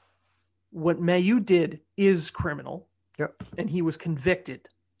 What Mailloux did is criminal, and he was convicted.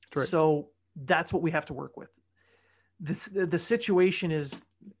 Right. So that's what we have to work with. The situation is,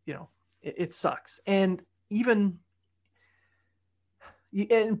 it sucks. And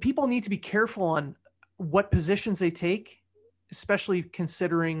people need to be careful on what positions they take, especially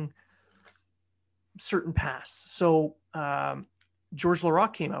considering certain pasts. So George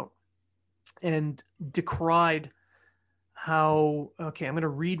Laraque came out and decried I'm going to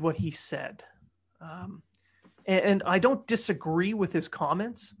read what he said. And I don't disagree with his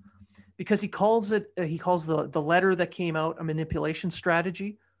comments, because he calls the letter that came out a manipulation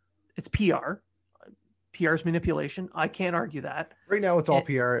strategy. It's PR. PR's manipulation. I can't argue that. Right now, it's all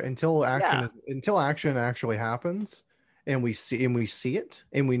PR until action actually happens, and we see it,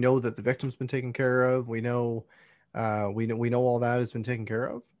 and we know that the victim's been taken care of. We know all that has been taken care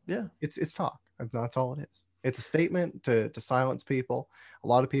of. Yeah, it's talk. That's all it is. It's a statement to silence people. A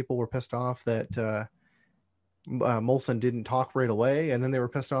lot of people were pissed off that Molson didn't talk right away, and then they were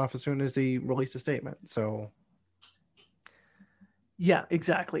pissed off as soon as he released a statement. So, yeah,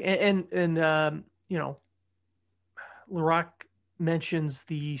 exactly. And you know, Laraque mentions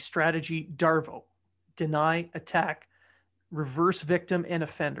the strategy DARVO: deny, attack, reverse victim, and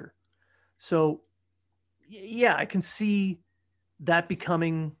offender. So, yeah, I can see that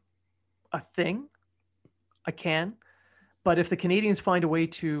becoming a thing. I can. But if the Canadians find a way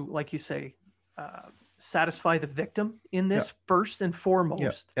to, like you say, satisfy the victim in this first and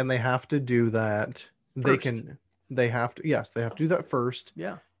foremost. And they have to do that. They have to do that first.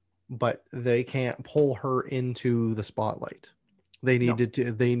 Yeah. But they can't pull her into the spotlight. They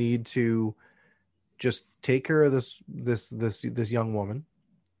need to just take care of this young woman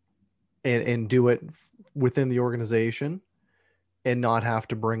and do it within the organization, and not have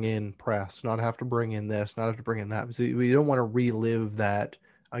to bring in press, not have to bring in this, not have to bring in that. So we don't want to relive that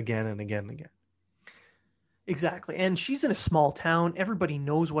again and again and again. Exactly. And she's in a small town. Everybody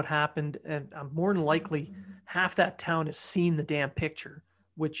knows what happened. And more than likely, half that town has seen the damn picture,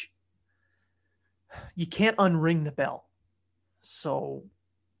 which you can't unring the bell. So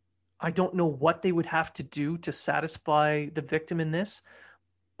I don't know what they would have to do to satisfy the victim in this,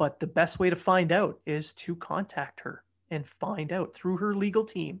 but the best way to find out is to contact her and find out through her legal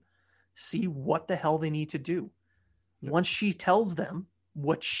team, see what the hell they need to do. Yep. Once she tells them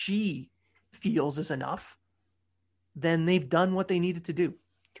what she feels is enough, then they've done what they needed to do.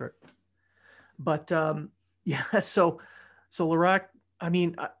 True. But yeah, so Laraque, I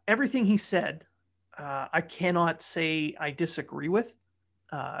mean, everything he said, I cannot say I disagree with.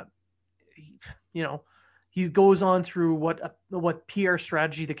 He goes on through what PR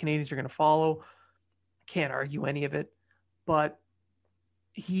strategy the Canadians are going to follow. Can't argue any of it, but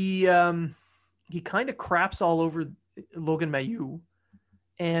he kind of craps all over Logan Mailloux,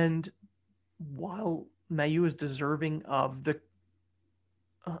 and while Mailloux is deserving of the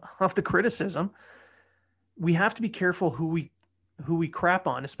criticism, we have to be careful who we crap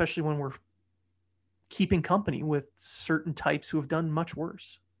on, especially when we're keeping company with certain types who have done much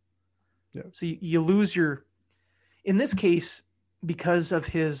worse. Yeah. So you lose in this case, because of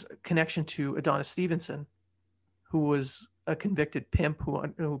his connection to Adonis Stevenson, who was a convicted pimp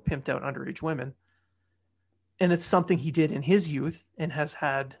who pimped out underage women. And it's something he did in his youth and has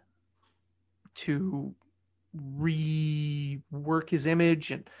had to rework his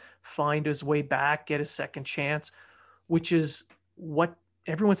image and find his way back, get a second chance, which is what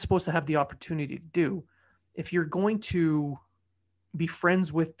everyone's supposed to have the opportunity to do. If you're going to be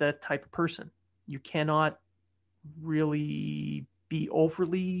friends with that type of person, you cannot really be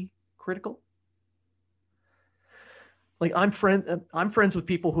overly critical. Like I'm friends with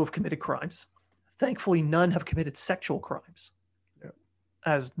people who have committed crimes. Thankfully, none have committed sexual crimes,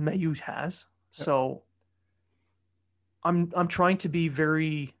 as Mailloux has. Yep. So I'm trying to be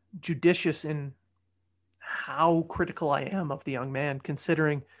very judicious in how critical I am of the young man,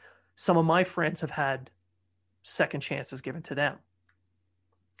 considering some of my friends have had second chances given to them.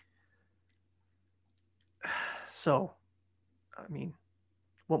 So, I mean,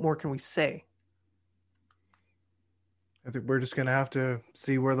 what more can we say? I think we're just going to have to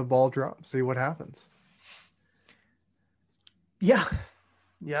see where the ball drops, see what happens. Yeah.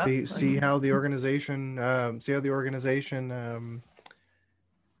 See how the organization,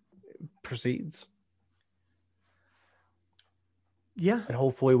 proceeds. Yeah. And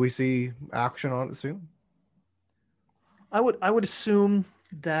hopefully we see action on it soon. I would assume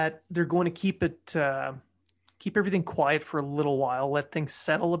that they're going to keep everything quiet for a little while, let things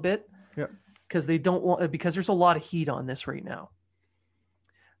settle a bit. Yeah. Because there's a lot of heat on this right now.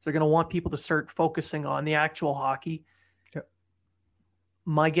 So they're going to want people to start focusing on the actual hockey. Yep.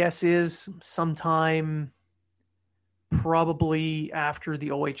 My guess is sometime probably after the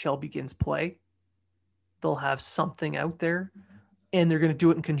OHL begins play, they'll have something out there, and they're going to do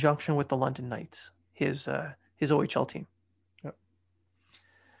it in conjunction with the London Knights, his OHL team. Yep.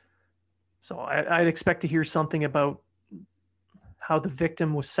 So I'd expect to hear something about how the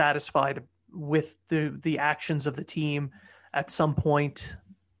victim was satisfied with the actions of the team at some point.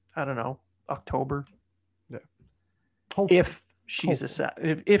 I don't know, October. Yeah. If she's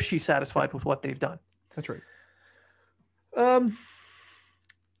satisfied with what they've done. That's right. I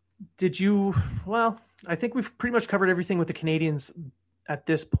think we've pretty much covered everything with the Canadians at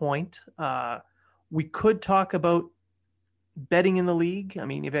this point. We could talk about betting in the league. I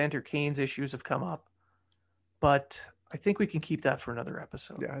mean, Evander Kane's issues have come up, but I think we can keep that for another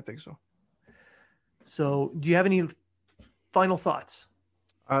episode. Yeah, I think so. So do you have any final thoughts?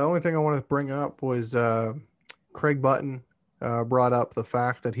 The only thing I want to bring up was Craig Button brought up the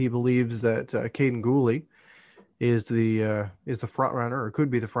fact that he believes that Caden Gooley is the front runner, or could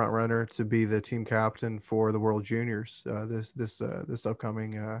be the front runner, to be the team captain for the World Juniors this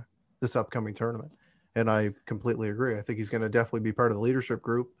upcoming tournament. And I completely agree. I think he's going to definitely be part of the leadership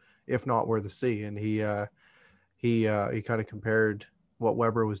group, if not wear the C. And he kind of compared what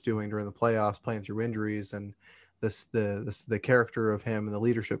Weber was doing during the playoffs, playing through injuries, and the character of him and the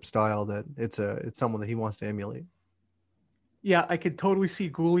leadership style, that it's someone that he wants to emulate. Yeah, I could totally see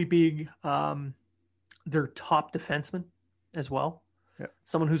Gooley being their top defenseman as well. Yeah.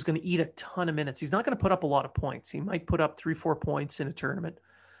 Someone who's going to eat a ton of minutes. He's not going to put up a lot of points. He might put up 3-4 points in a tournament,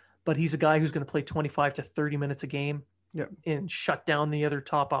 but he's a guy who's going to play 25 to 30 minutes a game. Yeah. And shut down the other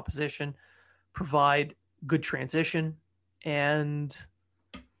top opposition, provide good transition. And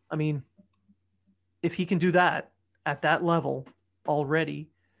I mean, if he can do that at that level already,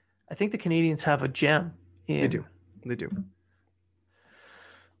 I think the Canadians have a gem. They do.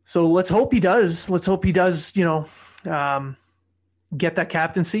 So let's hope he does. Get that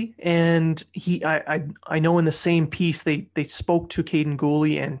captaincy. And I know in the same piece they spoke to Caden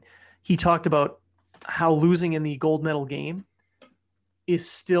Gooley, and he talked about how losing in the gold medal game is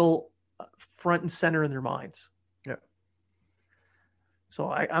still front and center in their minds. Yeah.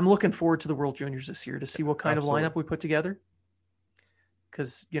 So I'm looking forward to the World Juniors this year to see what kind of lineup we put together.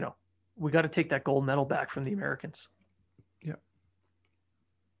 Because, we got to take that gold medal back from the Americans. Yeah.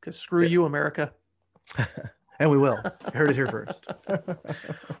 Because screw you, America. And we will. You heard it here first.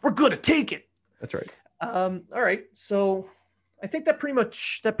 We're going to take it. That's right. All right. So I think that pretty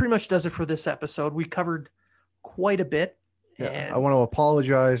much does it for this episode. We covered quite a bit. Yeah, and I want to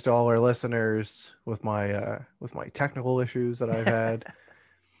apologize to all our listeners with my technical issues that I've had.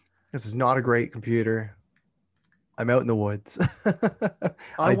 This is not a great computer. I'm out in the woods.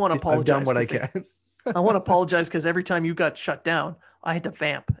 I want to apologize. I've done what I can. I want to apologize because every time you got shut down, I had to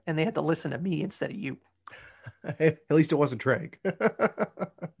vamp, and they had to listen to me instead of you. At least it wasn't Treg.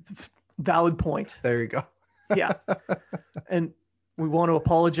 Valid point. There you go. Yeah. And we want to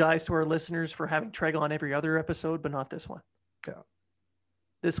apologize to our listeners for having Treg on every other episode, but not this one. Yeah.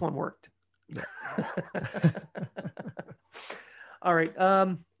 This one worked. Yeah. All right.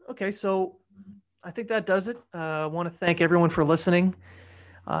 Okay. So I think that does it. I want to thank everyone for listening.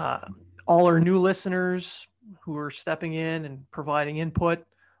 All our new listeners who are stepping in and providing input,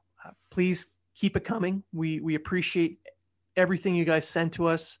 please keep it coming. We appreciate everything you guys send to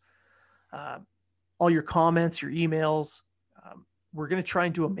us. All your comments, your emails. We're going to try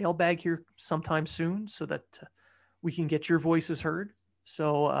and do a mailbag here sometime soon so that we can get your voices heard.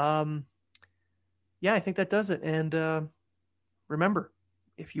 So, I think that does it. And remember,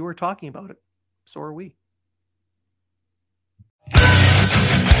 if you are talking about it, so are we.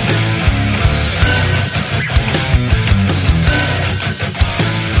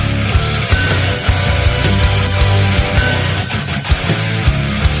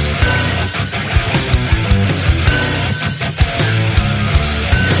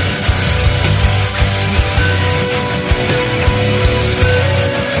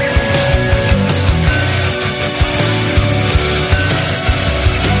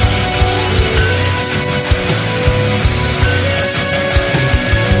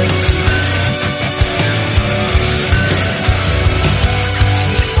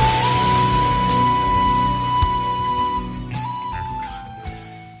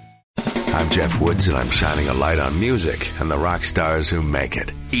 Jeff Woods, and I'm shining a light on music and the rock stars who make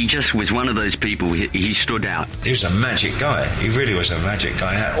it. He just was one of those people, he stood out. He was a magic guy. He really was a magic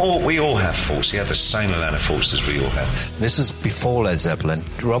guy. We all have faults. He had the same amount of faults as we all have. This was before Led Zeppelin.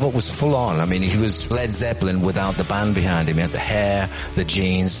 Robert was full on. I mean, he was Led Zeppelin without the band behind him. He had the hair, the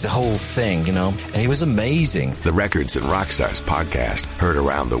jeans, the whole thing, and he was amazing. The Records and Rockstars podcast, heard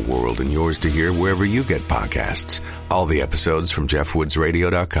around the world and yours to hear wherever you get podcasts. All the episodes from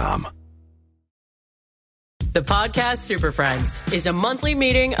JeffWoodsRadio.com. The Podcast Super Friends is a monthly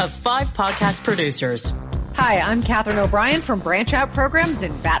meeting of 5 podcast producers. Hi, I'm Katherine O'Brien from Branch Out Programs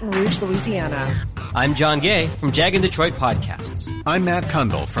in Baton Rouge, Louisiana. I'm John Gay from Jag and Detroit Podcasts. I'm Matt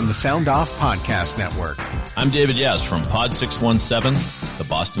Kundle from the Sound Off Podcast Network. I'm David Yaz from Pod 617, the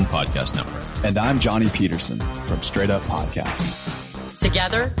Boston Podcast Network. And I'm Johnny Peterson from Straight Up Podcasts.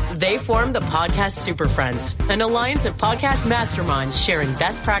 Together, they form the Podcast Super Friends, an alliance of podcast masterminds sharing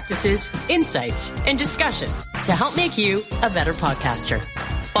best practices, insights, and discussions to help make you a better podcaster.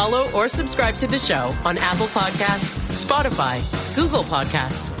 Follow or subscribe to the show on Apple Podcasts, Spotify, Google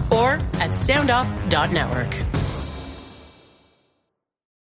Podcasts, or at soundoff.network.